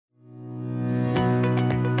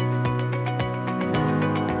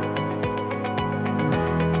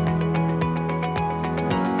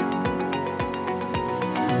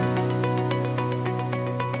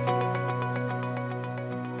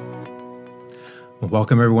Well,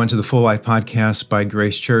 welcome everyone to the Full Life Podcast by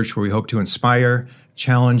Grace Church, where we hope to inspire,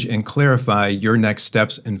 challenge, and clarify your next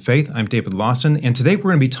steps in faith. I'm David Lawson, and today we're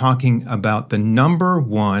going to be talking about the number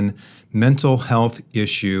one mental health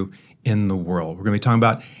issue in the world. We're going to be talking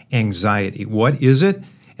about anxiety. What is it,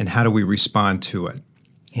 and how do we respond to it?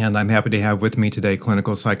 And I'm happy to have with me today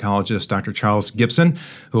clinical psychologist Dr. Charles Gibson,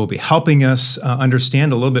 who will be helping us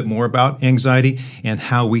understand a little bit more about anxiety and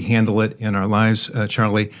how we handle it in our lives.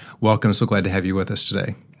 Charlie, welcome. So glad to have you with us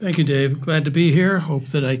today. Thank you, Dave. Glad to be here. Hope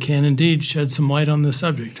that I can indeed shed some light on the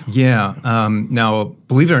subject. Yeah. Now,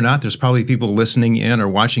 believe it or not, there's probably people listening in or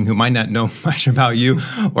watching who might not know much about you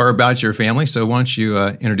or about your family. So why don't you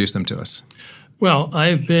introduce them to us? Well,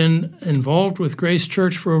 I've been involved with Grace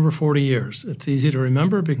Church for over 40 years. It's easy to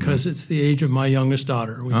remember because it's the age of my youngest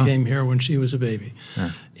daughter. We came here when she was a baby. Yeah.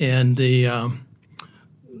 And the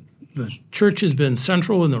church has been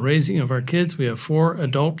central in the raising of our kids. We have 4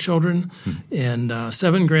 adult children and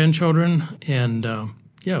 7 grandchildren. And,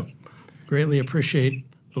 greatly appreciate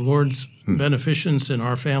the Lord's beneficence in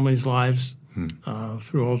our family's lives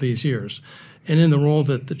through all these years, and in the role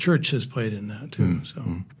that the church has played in that, too.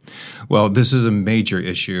 Well, this is a major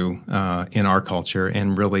issue in our culture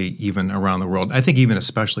and really even around the world. I think even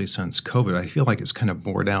especially since COVID, I feel like it's kind of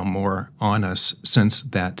bore down more on us since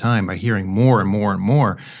that time by hearing more and more and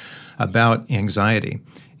more about anxiety.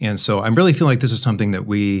 And so I really feel like this is something that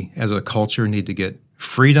we as a culture need to get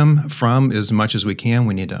freedom from as much as we can.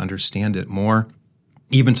 We need to understand it more.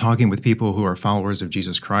 Even talking with people who are followers of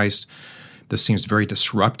Jesus Christ, this seems very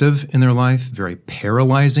disruptive in their life, very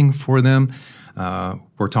paralyzing for them.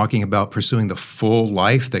 We're talking about pursuing the full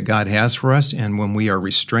life that God has for us, and when we are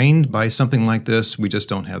restrained by something like this, we just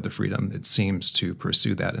don't have the freedom, it seems, to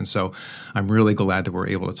pursue that. And so I'm really glad that we're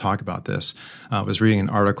able to talk about this. I was reading an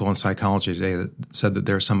article in Psychology Today that said that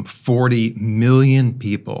there are some 40 million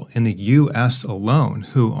people in the U.S. alone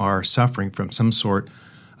who are suffering from some sort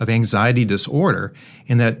of anxiety disorder,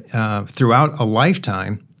 and that throughout a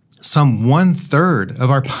lifetime, some 1/3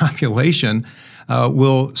 of our population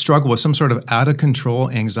will struggle with some sort of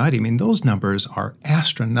out-of-control anxiety. I mean, those numbers are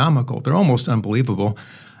astronomical. They're almost unbelievable.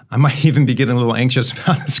 I might even be getting a little anxious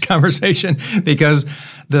about this conversation because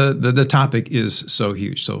the topic is so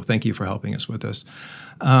huge. So thank you for helping us with this.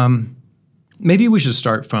 Maybe we should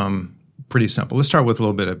start from pretty simple. Let's start with a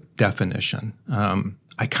little bit of definition.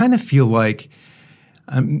 I kind of feel like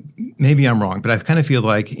maybe I'm wrong, but I kind of feel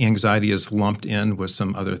like anxiety is lumped in with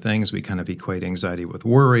some other things. We kind of equate anxiety with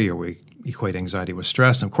worry, or we equate anxiety with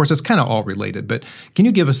stress. And of course, it's kind of all related, but can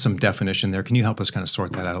you give us some definition there? Can you help us kind of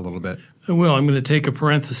sort that out a little bit? I will. I'm going to take a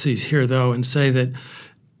parenthesis here, though, and say that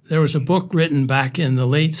there was a book written back in the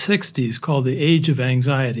late 60s called The Age of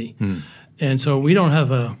Anxiety. And so we don't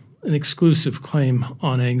have an exclusive claim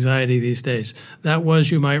on anxiety these days. That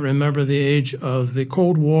was, you might remember, the age of the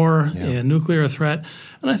Cold War and nuclear threat.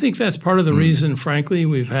 And I think that's part of the reason, frankly,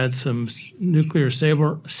 we've had some nuclear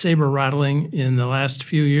saber rattling in the last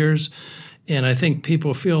few years. And I think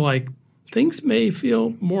people feel like things may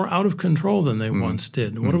feel more out of control than they once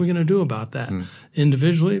did. What are we going to do about that?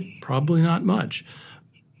 Individually, probably not much.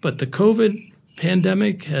 But the COVID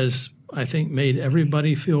pandemic has, I think, made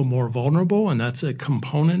everybody feel more vulnerable, and that's a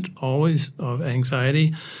component always of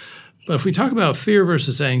anxiety. But if we talk about fear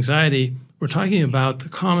versus anxiety, we're talking about the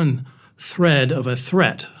common thread of a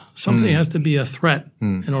threat. Something has to be a threat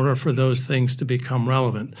in order for those things to become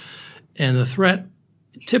relevant. And the threat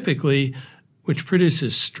typically, which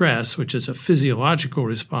produces stress, which is a physiological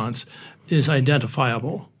response, is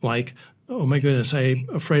identifiable. Like, oh my goodness, I'm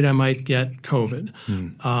afraid I might get COVID.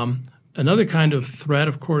 Another kind of threat,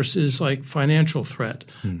 of course, is like financial threat.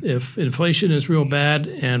 If inflation is real bad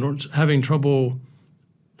and we're having trouble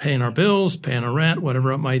paying our bills, paying our rent,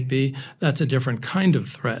 whatever it might be, that's a different kind of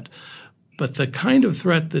threat. But the kind of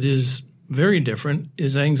threat that is very different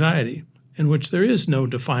is anxiety, in which there is no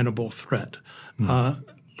definable threat.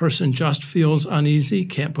 Person just feels uneasy,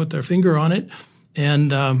 can't put their finger on it,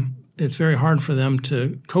 and it's very hard for them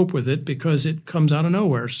to cope with it because it comes out of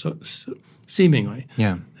nowhere. So seemingly.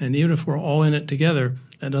 Yeah. And even if we're all in it together,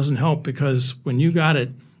 that doesn't help because when you got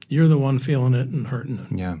it, you're the one feeling it and hurting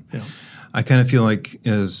it. Yeah. I kind of feel like,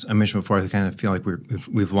 as I mentioned before, I kind of feel like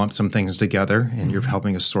we've lumped some things together, and you're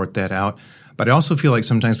helping us sort that out. But I also feel like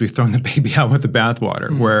sometimes we've thrown the baby out with the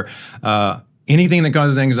bathwater, where anything that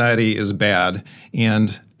causes anxiety is bad.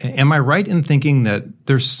 And am I right in thinking that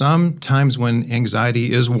there's some times when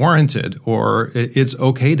anxiety is warranted, or it's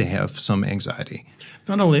okay to have some anxiety?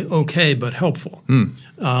 Not only okay, but helpful.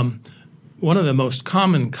 One of the most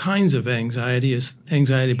common kinds of anxiety is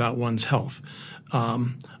anxiety about one's health.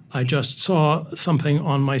 I just saw something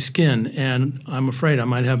on my skin, and I'm afraid I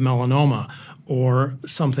might have melanoma. or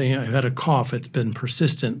something, I've had a cough, it's been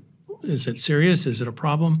persistent. Is it serious? Is it a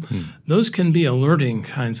problem? Those can be alerting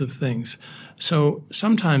kinds of things. So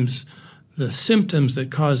sometimes the symptoms that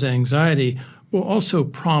cause anxiety will also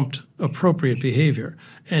prompt appropriate behavior.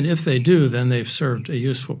 And if they do, then they've served a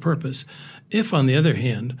useful purpose. If, on the other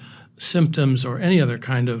hand, symptoms or any other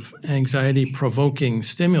kind of anxiety-provoking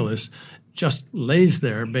stimulus just lays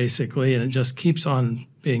there, basically, and it just keeps on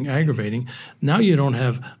being aggravating, now you don't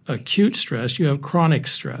have acute stress, you have chronic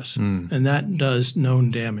stress, and that does known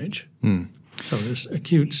damage. So there's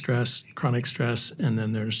acute stress, chronic stress, and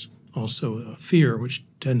then there's also fear, which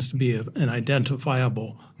tends to be an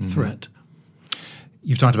identifiable threat.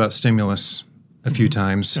 You've talked about stimulus a few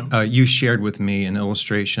times. Yeah. You shared with me an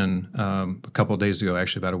illustration a couple of days ago,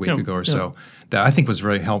 actually about a week ago or so, that I think was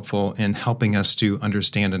very helpful in helping us to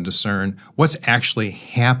understand and discern what's actually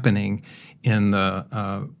happening in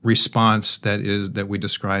the response that we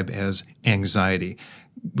describe as anxiety.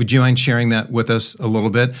 Would you mind sharing that with us a little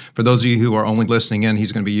bit? For those of you who are only listening in,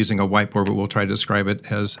 he's going to be using a whiteboard, but we'll try to describe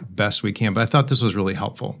it as best we can. But I thought this was really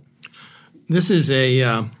helpful. This is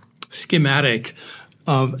a schematic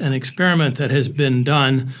of an experiment that has been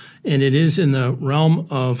done, and it is in the realm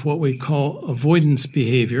of what we call avoidance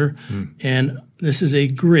behavior. And this is a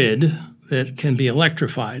grid that can be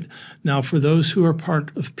electrified. Now, for those who are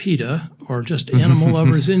part of PETA or just animal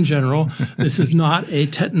lovers in general, this is not a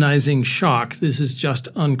tetanizing shock. This is just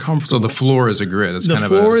uncomfortable. So the floor is a grid. The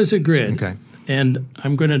floor is a grid. Okay. And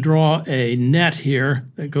I'm going to draw a net here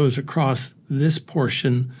that goes across this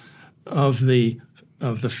portion of the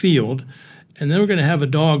field. And then we're going to have a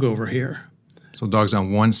dog over here. So dog's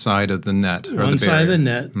on one side of the net. One side of the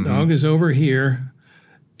net. Dog is over here.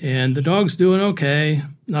 And the dog's doing okay.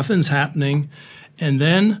 Nothing's happening. And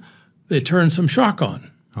then they turn some shock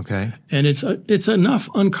on. Okay. And it's enough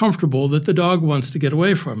uncomfortable that the dog wants to get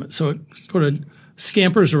away from it. So it sort of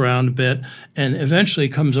scampers around a bit and eventually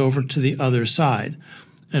comes over to the other side.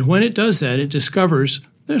 And when it does that, it discovers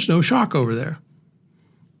there's no shock over there.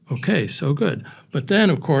 Okay, so good. But then,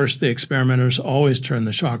 of course, the experimenters always turn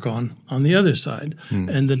the shock on the other side.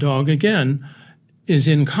 And the dog, again, is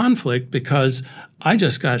in conflict because I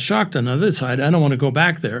just got shocked on the other side. I don't want to go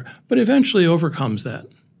back there, but eventually overcomes that.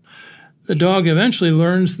 The dog eventually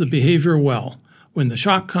learns the behavior well. When the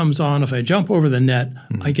shock comes on, if I jump over the net,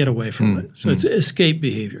 I get away from it. So it's escape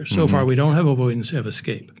behavior. So far, we don't have avoidance, we have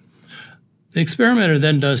escape. The experimenter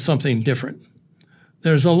then does something different.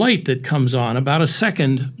 There's a light that comes on about a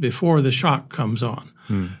second before the shock comes on.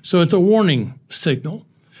 So it's a warning signal.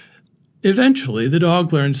 Eventually, the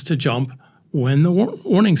dog learns to jump when the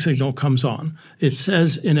warning signal comes on. It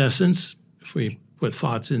says, in essence, if we put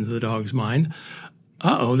thoughts into the dog's mind,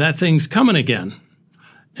 uh-oh, that thing's coming again.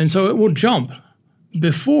 And so it will jump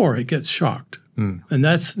before it gets shocked. And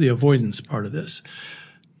that's the avoidance part of this.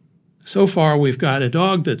 So far, we've got a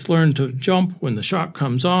dog that's learned to jump when the shock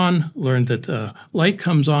comes on, learned that the light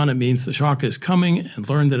comes on, it means the shock is coming, and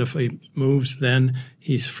learned that if he moves, then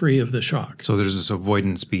he's free of the shock. So there's this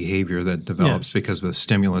avoidance behavior that develops because of the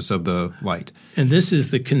stimulus of the light. And this is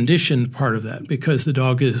the conditioned part of that, because the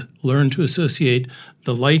dog has learned to associate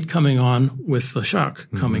the light coming on with the shock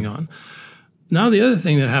coming on. Now, the other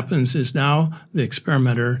thing that happens is now the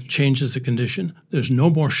experimenter changes the condition. There's no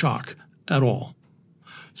more shock at all.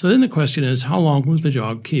 So then the question is, how long will the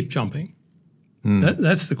dog keep jumping?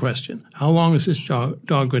 That's the question. How long is this dog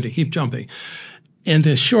going to keep jumping? And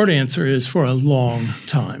the short answer is for a long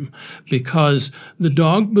time, because the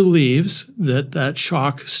dog believes that that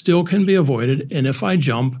shock still can be avoided, and if I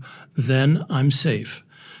jump, then I'm safe.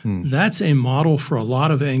 That's a model for a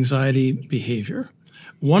lot of anxiety behavior.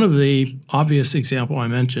 One of the obvious example I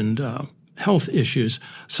mentioned, health issues.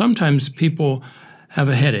 Sometimes people have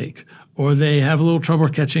a headache, or they have a little trouble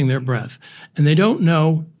catching their breath, and they don't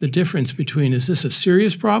know the difference between, is this a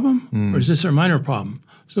serious problem or is this a minor problem?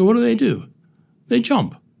 So what do? They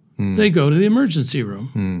jump. They go to the emergency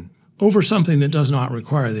room over something that does not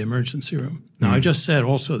require the emergency room. Now, I just said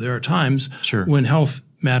also there are times when health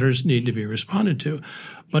matters need to be responded to.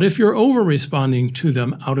 But if you're over-responding to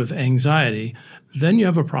them out of anxiety, then you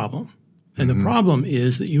have a problem. And the problem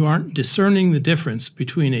is that you aren't discerning the difference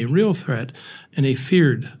between a real threat and a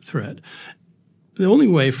feared threat. The only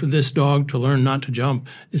way for this dog to learn not to jump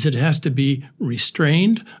is it has to be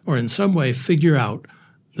restrained or in some way figure out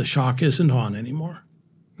the shock isn't on anymore.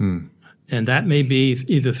 And that may be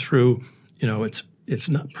either through, it's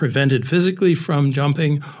not prevented physically from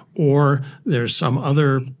jumping, or there's some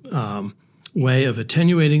other way of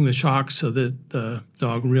attenuating the shock so that the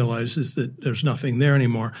dog realizes that there's nothing there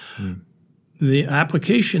anymore. The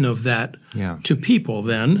application of that to people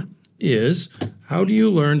then is, how do you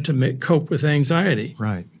learn to cope with anxiety?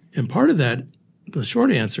 Right. And part of that, the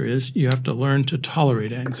short answer is you have to learn to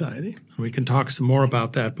tolerate anxiety. We can talk some more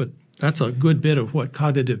about that, but that's a good bit of what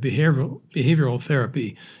cognitive behavioral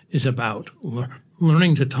therapy is about,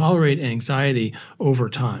 learning to tolerate anxiety over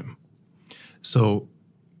time. So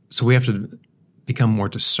we have to become more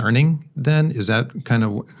discerning then? Is that kind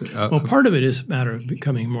of... well, part of it is a matter of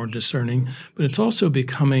becoming more discerning, but it's also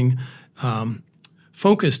becoming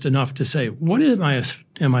focused enough to say, what am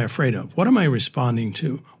I afraid of? What am I responding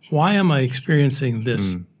to? Why am I experiencing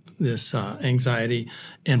this anxiety,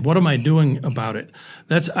 and what am I doing about it?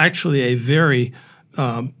 That's actually a very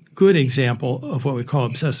good example of what we call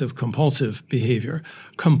obsessive-compulsive behavior.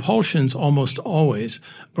 Compulsions almost always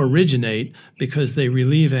originate because they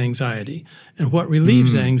relieve anxiety, and what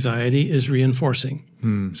relieves anxiety is reinforcing.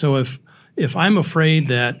 So if I'm afraid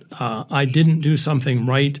that I didn't do something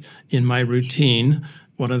right in my routine,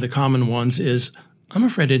 one of the common ones is, I'm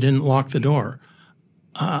afraid I didn't lock the door.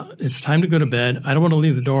 It's time to go to bed. I don't want to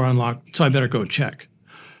leave the door unlocked, so I better go check.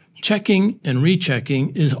 Checking and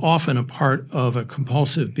rechecking is often a part of a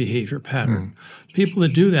compulsive behavior pattern. People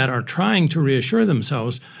that do that are trying to reassure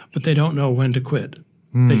themselves, but they don't know when to quit.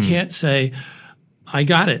 They can't say, I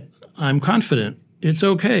got it. I'm confident. It's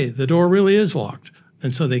okay. The door really is locked.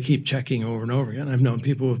 And so they keep checking over and over again. I've known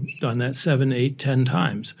people who've done that 7, 8, 10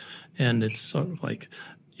 times. And it's sort of like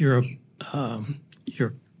you're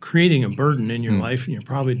creating a burden in your life, and you're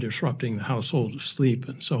probably disrupting the household sleep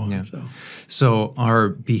and so on. Yeah. So our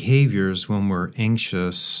behaviors when we're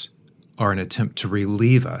anxious are an attempt to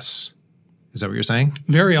relieve us. Is that what you're saying?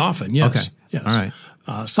 Very often, yes. Okay. Yes. All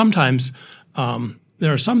right. Sometimes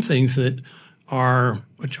there are some things that are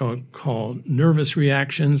what I'll call nervous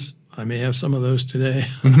reactions. I may have some of those today.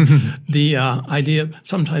 The idea,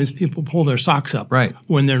 sometimes people pull their socks up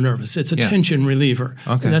when they're nervous. It's a tension reliever.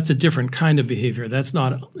 Okay. And that's a different kind of behavior. That's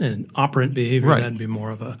not an operant behavior. Right. That'd be more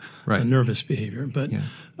of a nervous behavior. But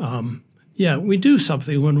we do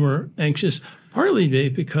something when we're anxious, partly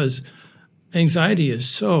because anxiety is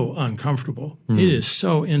so uncomfortable. It is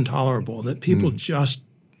so intolerable that people just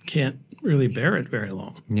can't really bear it very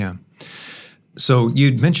long. Yeah. So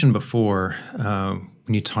you'd mentioned before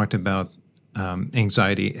when you talked about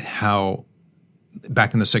anxiety, how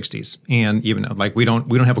back in the 60s, and even like we don't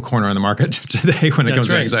have a corner on the market today when it comes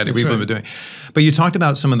to anxiety. We've been doing, but you talked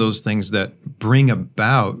about some of those things that bring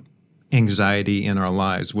about anxiety in our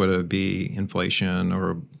lives, whether it be inflation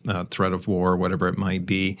or threat of war, whatever it might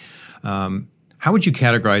be. How would you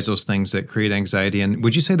categorize those things that create anxiety? And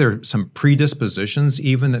would you say there are some predispositions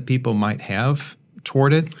even that people might have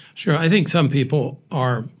toward it? Sure. I think some people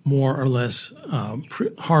are more or less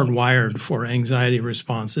hardwired for anxiety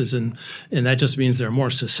responses, and that just means they're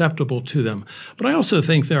more susceptible to them. But I also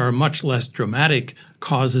think there are much less dramatic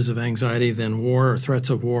causes of anxiety than war or threats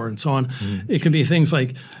of war and so on. It can be things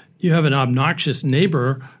like you have an obnoxious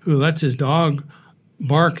neighbor who lets his dog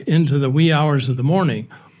bark into the wee hours of the morning,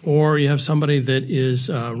 or you have somebody that is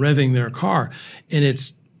revving their car, and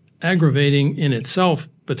it's aggravating in itself.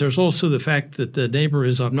 But there's also the fact that the neighbor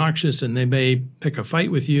is obnoxious and they may pick a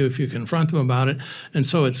fight with you if you confront them about it. And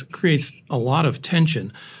so it creates a lot of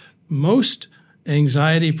tension. Most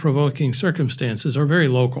anxiety-provoking circumstances are very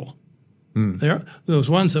local. There are those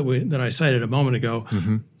ones that I cited a moment ago.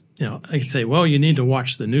 You know, I could say, well, you need to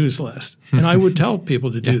watch the news list. And I would tell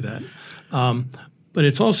people to do that. But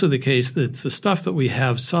it's also the case that it's the stuff that we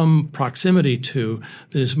have some proximity to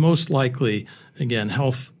that is most likely, again,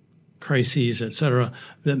 health crises, et cetera,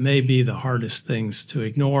 that may be the hardest things to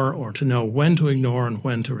ignore or to know when to ignore and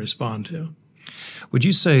when to respond to. Would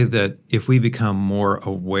you say that if we become more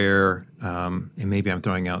aware, and maybe I'm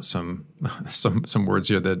throwing out some words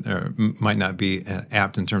here that might not be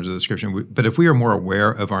apt in terms of the description, but if we are more aware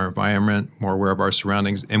of our environment, more aware of our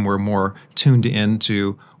surroundings, and we're more tuned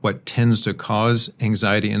into what tends to cause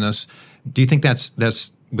anxiety in us, do you think that's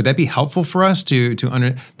would that be helpful for us to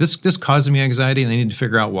this causes me anxiety and I need to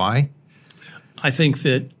figure out why? I think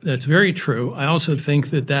that's very true. I also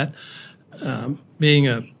think that being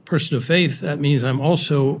a person of faith, that means I'm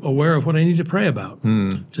also aware of what I need to pray about.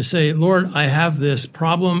 To say, Lord, I have this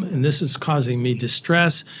problem and this is causing me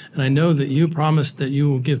distress, and I know that you promised that you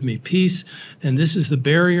will give me peace, and this is the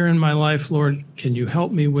barrier in my life. Lord, can you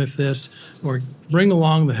help me with this, or bring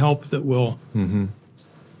along the help that will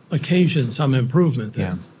occasion some improvement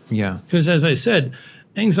there. Yeah. Because as I said,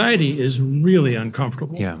 anxiety is really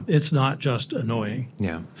uncomfortable. Yeah. It's not just annoying.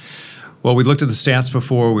 Yeah. Well, we looked at the stats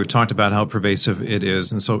before. We've talked about how pervasive it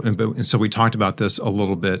is, and so we talked about this a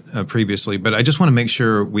little bit previously. But I just want to make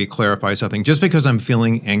sure we clarify something. Just because I'm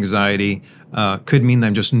feeling anxiety could mean that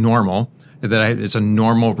I'm just normal. it's a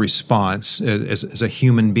normal response as a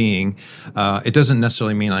human being. It doesn't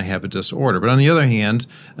necessarily mean I have a disorder. But on the other hand,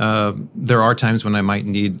 there are times when I might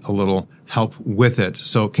need a little help with it.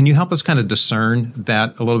 So can you help us kind of discern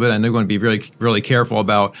that a little bit? I know you're going to be really, really careful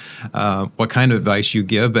about what kind of advice you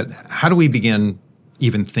give, but how do we begin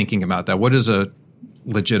even thinking about that? What is a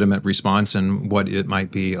legitimate response and what it might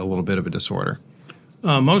be a little bit of a disorder?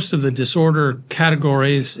 Most of the disorder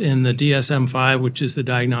categories in the DSM-5, which is the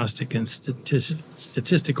Diagnostic and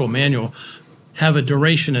Statistical Manual, have a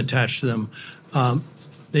duration attached to them.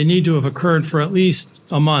 They need to have occurred for at least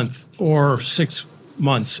a month or 6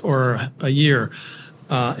 months or a year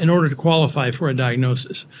in order to qualify for a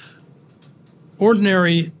diagnosis.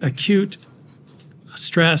 Ordinary acute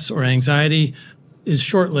stress or anxiety is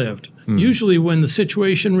short-lived. Usually when the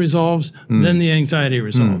situation resolves, then the anxiety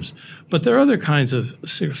resolves. But there are other kinds of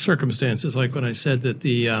circumstances, like when I said that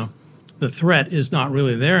the threat is not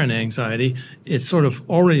really there in anxiety. It's sort of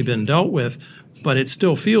already been dealt with, but it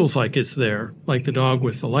still feels like it's there, like the dog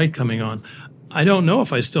with the light coming on. I don't know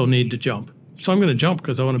if I still need to jump. So I'm going to jump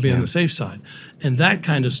because I want to be on the safe side. And that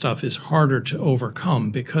kind of stuff is harder to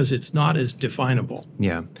overcome because it's not as definable.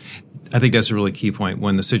 Yeah. I think that's a really key point.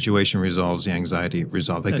 When the situation resolves, the anxiety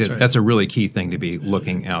resolves. That's right. That's a really key thing to be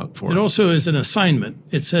looking out for. It also is an assignment.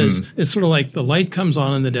 It says, it's sort of like the light comes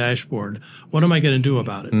on the dashboard. What am I going to do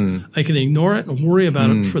about it? I can ignore it and worry about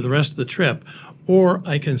it for the rest of the trip. Or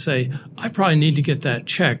I can say, I probably need to get that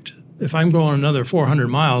checked. If I'm going another 400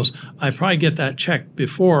 miles, I probably get that checked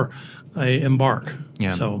before I embark.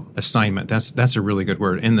 Yeah. So assignment. That's a really good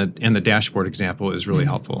word. And the dashboard example is really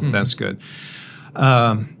helpful. That's good.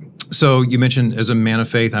 So you mentioned as a man of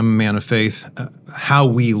faith, I'm a man of faith. How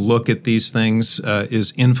we look at these things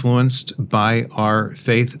is influenced by our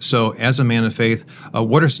faith. So as a man of faith,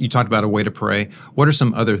 you talked about a way to pray. What are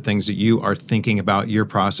some other things that you are thinking about, you're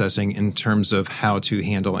processing in terms of how to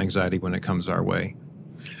handle anxiety when it comes our way?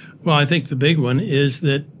 Well, I think the big one is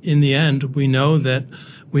that in the end, we know that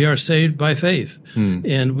we are saved by faith,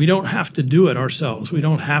 and we don't have to do it ourselves. We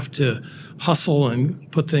don't have to hustle and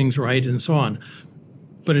put things right and so on.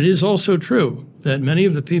 But it is also true that many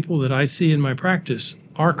of the people that I see in my practice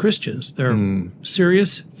are Christians. They're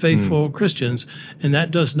serious, faithful Christians, and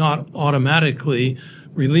that does not automatically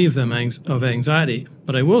relieve them of anxiety.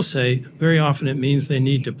 But I will say very often it means they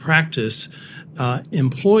need to practice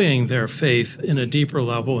employing their faith in a deeper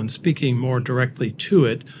level and speaking more directly to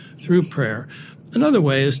it through prayer. Another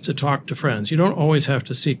way is to talk to friends. You don't always have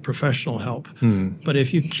to seek professional help. But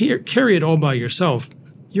if you carry it all by yourself,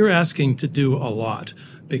 you're asking to do a lot,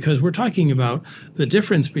 because we're talking about the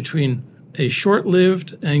difference between a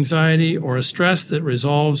short-lived anxiety or a stress that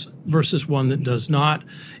resolves versus one that does not.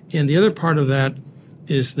 And the other part of that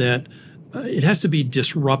is that it has to be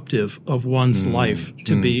disruptive of one's life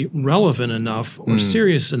to be relevant enough or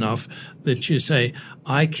serious enough that you say,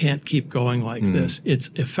 I can't keep going like this. It's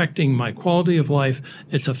affecting my quality of life.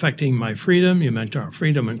 It's affecting my freedom. You mentioned our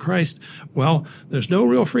freedom in Christ. Well, there's no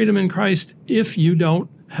real freedom in Christ if you don't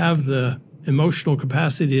have the emotional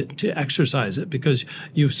capacity to exercise it, because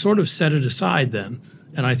you've sort of set it aside then.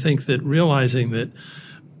 And I think that realizing that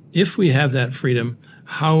if we have that freedom,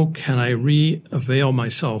 how can I re-avail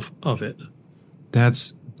myself of it?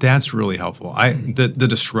 That's really helpful. The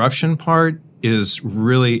disruption part is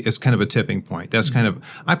kind of a tipping point. That's kind of,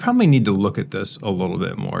 I probably need to look at this a little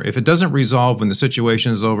bit more. If it doesn't resolve when the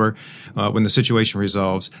situation is over, when the situation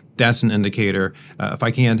resolves, that's an indicator. If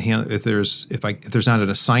I can't handle, if there's not an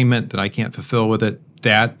assignment that I can't fulfill with it,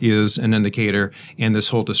 that is an indicator. And this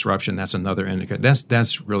whole disruption, that's another indicator.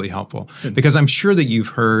 That's really helpful, because I'm sure that you've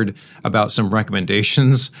heard about some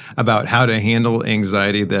recommendations about how to handle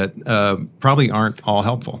anxiety that probably aren't all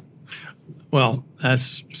helpful. Well,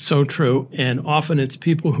 that's so true. And often it's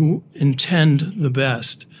people who intend the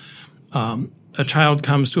best. A child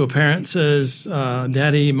comes to a parent and says,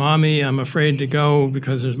 Daddy, Mommy, I'm afraid to go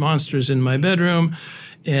because there's monsters in my bedroom.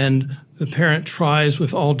 And the parent tries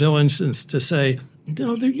with all diligence to say,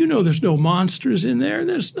 no, there's no monsters in there.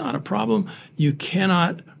 There's not a problem. You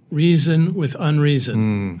cannot reason with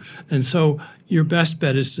unreason. And so your best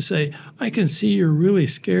bet is to say, I can see you're really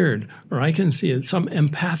scared, or I can see some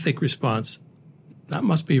empathic response. That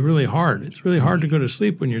must be really hard. It's really hard to go to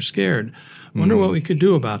sleep when you're scared. Wonder what we could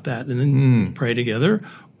do about that. And then pray together,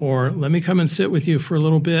 or let me come and sit with you for a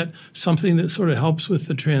little bit, something that sort of helps with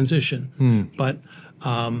the transition. But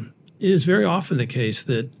it is very often the case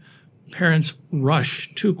that parents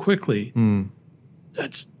rush too quickly.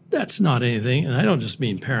 That's not anything. And I don't just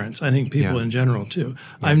mean parents. I think people in general, too.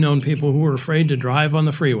 I've known people who were afraid to drive on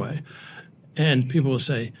the freeway. And people will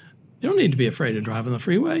say, You don't need to be afraid to drive on the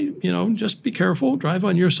freeway. Just be careful. Drive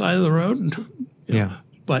on your side of the road.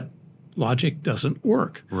 But logic doesn't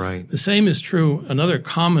work. Right. The same is true. Another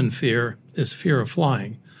common fear is fear of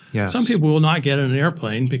flying. Yes. Some people will not get in an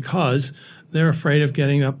airplane because they're afraid of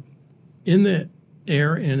getting up in the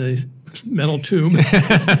air in a metal tube,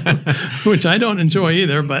 which I don't enjoy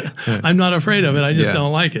either, but I'm not afraid of it. I just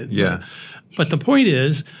don't like it. Yeah. But the point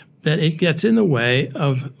is that it gets in the way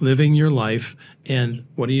of living your life. And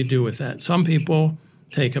what do you do with that? Some people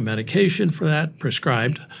take a medication for that,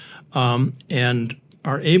 prescribed, and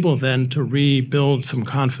are able then to rebuild some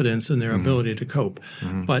confidence in their ability to cope.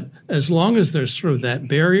 But as long as there's sort of that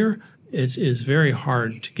barrier, it is very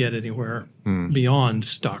hard to get anywhere beyond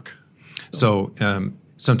stuck. So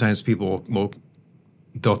sometimes people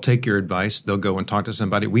they'll take your advice. They'll go and talk to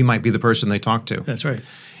somebody. We might be the person they talk to. That's right.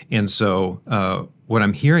 And so what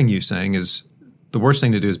I'm hearing you saying is the worst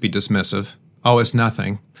thing to do is be dismissive. Oh, it's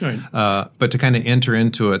nothing. Right. But to kind of enter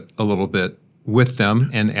into it a little bit with them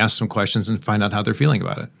and ask some questions and find out how they're feeling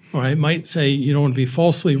about it. Or I might say you don't want to be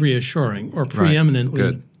falsely reassuring or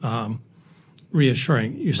preeminently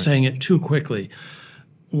reassuring. You're saying it too quickly.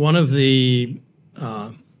 One of the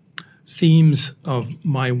themes of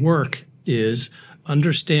my work is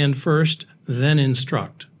understand first, then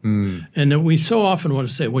instruct. And we so often want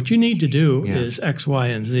to say, what you need to do is X, Y,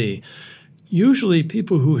 and Z. Usually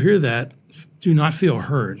people who hear that do not feel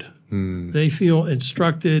heard. They feel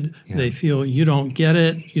instructed. They feel you don't get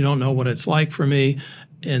it. You don't know what it's like for me.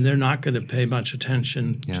 And they're not going to pay much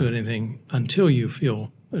attention to anything until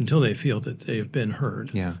they feel that they've been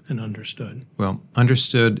heard and understood. Well,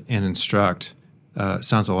 understood and instruct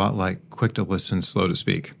sounds a lot like quick to listen, slow to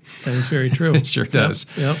speak. That is very true. It sure does.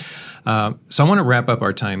 Yep. So I want to wrap up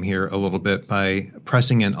our time here a little bit by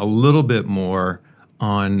pressing in a little bit more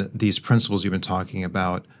on these principles you've been talking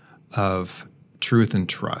about of truth and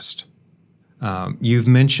trust. You've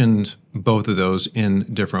mentioned both of those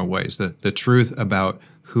in different ways. The truth about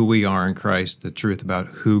who we are in Christ, the truth about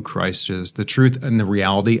who Christ is, the truth and the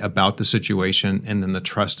reality about the situation, and then the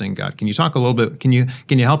trust in God. Can you talk a little bit? Can you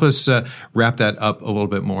help us wrap that up a little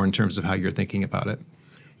bit more in terms of how you're thinking about it?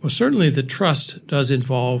 Well, certainly the trust does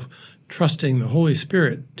involve trusting the Holy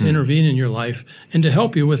Spirit to intervene in your life and to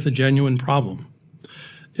help you with the genuine problem.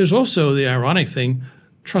 There's also the ironic thing,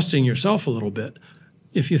 trusting yourself a little bit.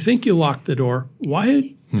 If you think you locked the door,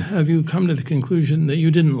 why have you come to the conclusion that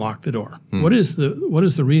you didn't lock the door? What is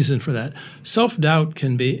the reason for that? Self-doubt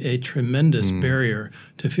can be a tremendous barrier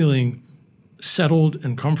to feeling settled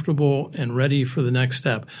and comfortable and ready for the next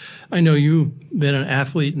step. I know you've been an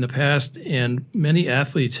athlete in the past, and many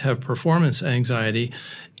athletes have performance anxiety.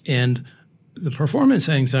 And the performance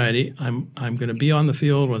anxiety, I'm going to be on the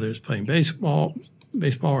field, whether it's playing baseball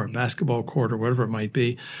or a basketball court or whatever it might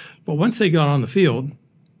be. But once they got on the field,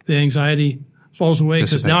 the anxiety falls away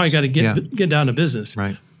because now I got to get down to business.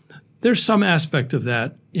 Right. There's some aspect of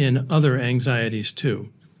that in other anxieties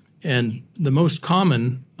too. And the most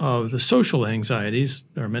common of the social anxieties,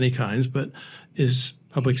 there are many kinds, but is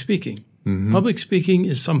public speaking. Public speaking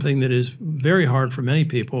is something that is very hard for many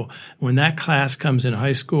people. When that class comes in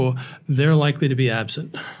high school, they're likely to be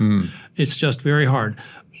absent. It's just very hard.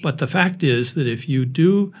 But the fact is that if you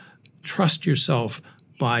do trust yourself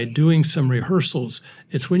by doing some rehearsals,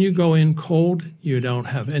 it's when you go in cold, you don't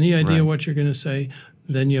have any idea what you're going to say,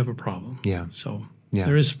 then you have a problem. Yeah. So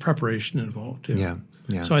there is preparation involved too.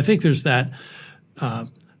 Yeah. So I think there's that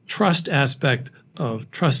trust aspect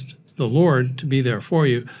of trust the Lord to be there for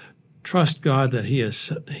you. Trust God that He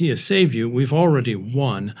has saved you. We've already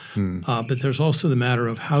won, but there's also the matter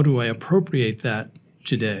of how do I appropriate that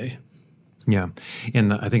today? Yeah,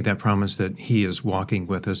 and I think that promise that He is walking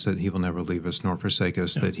with us, that He will never leave us nor forsake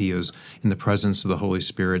us, that He is in the presence of the Holy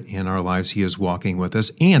Spirit in our lives, He is walking with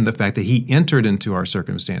us, and the fact that He entered into our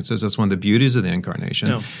circumstances. That's one of the beauties of the Incarnation.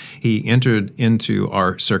 Yeah. He entered into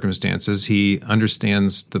our circumstances. He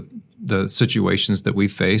understands the situations that we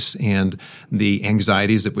face and the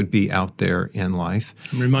anxieties that would be out there in life.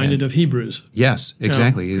 I'm reminded of Hebrews. Yes,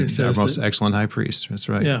 exactly. He's our most excellent high priest. That's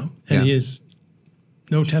right. Yeah, and He is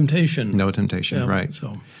no temptation. No temptation, right.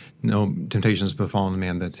 So. No temptation has befallen a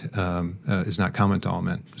man that is not common to all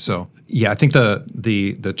men. So, I think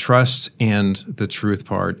the trust and the truth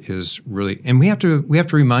part is really, and we have to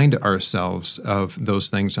remind ourselves of those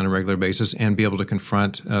things on a regular basis and be able to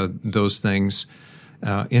confront those things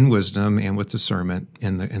in wisdom and with discernment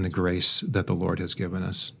and the grace that the Lord has given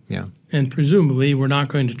us. Yeah. And presumably we're not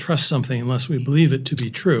going to trust something unless we believe it to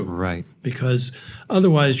be true. Right. Because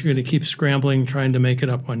otherwise you're going to keep scrambling, trying to make it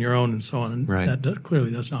up on your own and so on. And that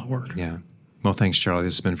clearly does not work. Yeah. Well, thanks, Charlie.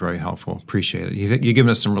 This has been very helpful. Appreciate it. You've given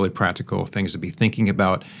us some really practical things to be thinking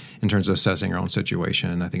about in terms of assessing our own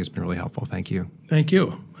situation, and I think it's been really helpful. Thank you. Thank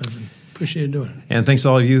you. I've appreciated doing it. And thanks to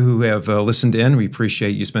all of you who have listened in. We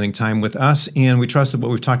appreciate you spending time with us, and we trust that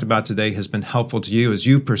what we've talked about today has been helpful to you as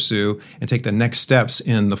you pursue and take the next steps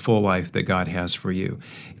in the full life that God has for you.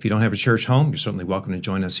 If you don't have a church home, you're certainly welcome to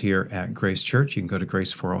join us here at Grace Church. You can go to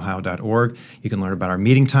grace4ohio.org. You can learn about our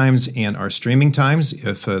meeting times and our streaming times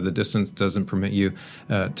if the distance doesn't permit you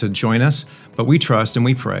to join us. But we trust and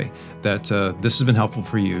we pray that this has been helpful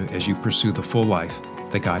for you as you pursue the full life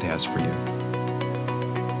that God has for you.